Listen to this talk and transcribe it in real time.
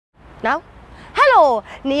Naw? Helo,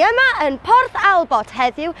 ni yma yn Port Talbot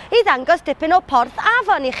heddiw I ddangos dipyn o Porth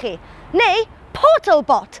Afon I chi. Neu Port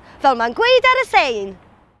Talbot, fel mae'n gweud ar y sein.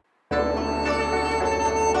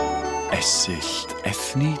 Esyllt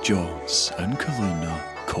Ethni-Jones yn cyflwyno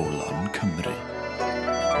Colon Cymru.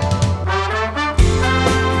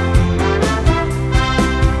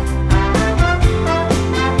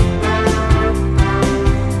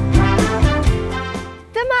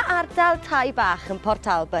 Dyma ardal tai bach yn Port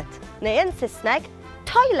Talbot, neu yn Saesneg,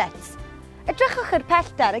 toilets. Edrychwch i'r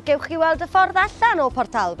pellter a gewch chi weld y ffordd allan o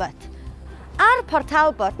Port Talbot. Ar Port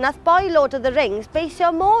Talbot nath boi Lord of the Rings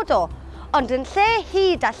beisio Modo, ond yn lle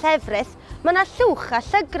hyd a llefrith, mae yna llwch a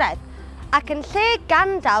llygredd, ac yn lle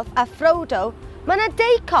Gandalf a Frodo, mae yna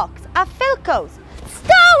Daycox a Filcos.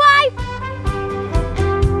 Stowai!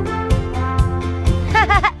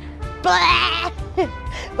 Bleh!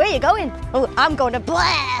 Where are you going? Oh, I'm going to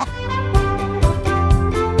Bleh!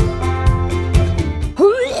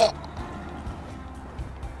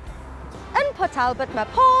 Yn Port Talbot mae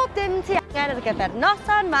pob dim ti angen ar gyfer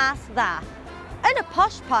noson mas dda. Yn y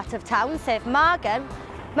posh part of town, sef Margan,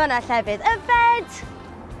 mae yna llefydd yfed,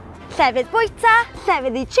 llefydd bwyta,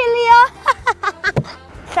 llefydd I chilio,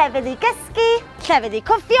 llefydd I gysgu, llefydd I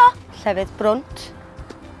cwffio, llefydd brwnt,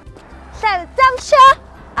 llefydd dawnsio,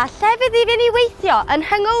 a llefydd I fynd I weithio yn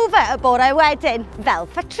hangover y bore wedyn, fel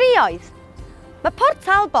ffatrïoedd. Mae Port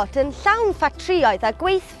Talbot yn llawn ffatrïoedd a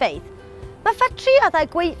gweithfeydd. Mae ffatrïoedd a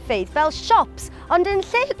gweithfeydd fel shops, ond yn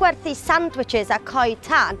lle gwerthu sandwiches a coi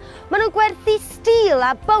tân, maen nhw'n gwerthu steel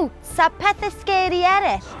a boats a pethau scary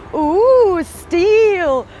eraill. Ooh,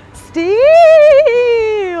 steel!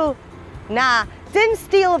 Steel! Na, dim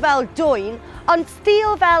steel fel dwyn, ond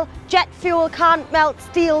steel fel jet fuel can't melt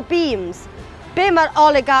steel beams. Be mae'r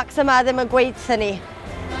oligarchs yma ddim yn gweud ni?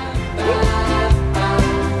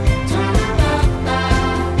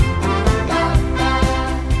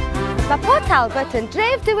 Mae Port Talbot yn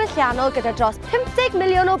dref diwylliannol gyda dros 50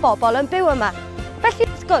 miliwn o bobl yn byw yma. Felly,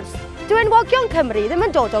 wrth gwrs, dyw enwogion Cymru ddim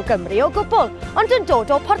yn dod o Gymru o gwbl, ond yn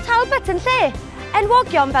dod o Port Talbot yn lle.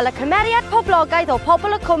 Enwogion fel y cymeriad poblogaidd o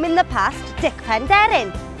pobl y cwm in the past, Dick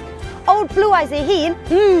Penderyn. Old Blue Eyes ei hun,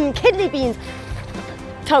 kidney beans,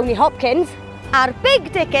 Tony Hopkins. A'r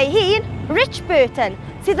Big Dick ei hun, Rich Burton,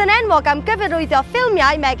 sydd yn enwog am gyfarwyddo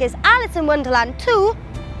ffilmiau megis Alice in Wonderland 2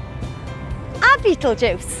 a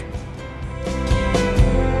Beetlejuice.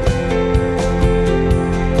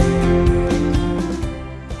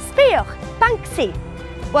 Sbïwch, Banksy.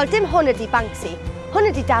 Wel, dim hwn ydi Banksy. Hwn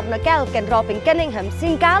ydi darn o gelf gen Robin Cunningham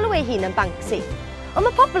sy'n galw ei hun yn Banksy. Ond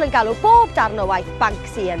mae pobl yn galw bob darn o waith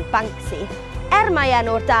Banksy yn Banksy, mai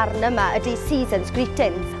enw'r darn yma ydi Season's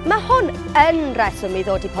Greetings. Mae hwn yn reswm I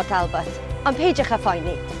ddod I Port Talbot, ond peidiwch â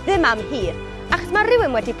phoeni, ddim am hir, achos mae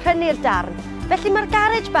rhywun wedi prynu'r darn. Felly mae'r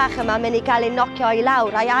garage bach yma mynd I gael ei nocio I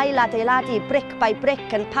lawr a'i ail-adeiladu brick by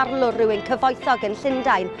brick yn parlwr rhywun cyfoethog yn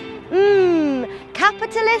Llundain.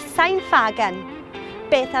 Capitalist Sain Fagan.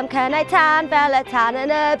 Beth am cynnau tân fel y tân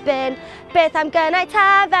yn y bin? Beth am gynnau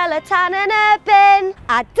tân fel y tân yn y bin?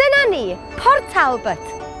 A dyna ni, Port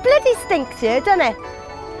Talbot. Bloody stinks here, doesn't it?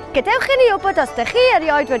 Gadewch I ni wybod os ydych chi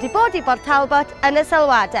erioed wedi bod I Port Talbot yn y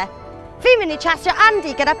sylwadau. Fi'n mynd I chasio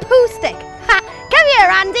Andy gyda poo stick. Ha! Come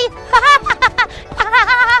here, Andy!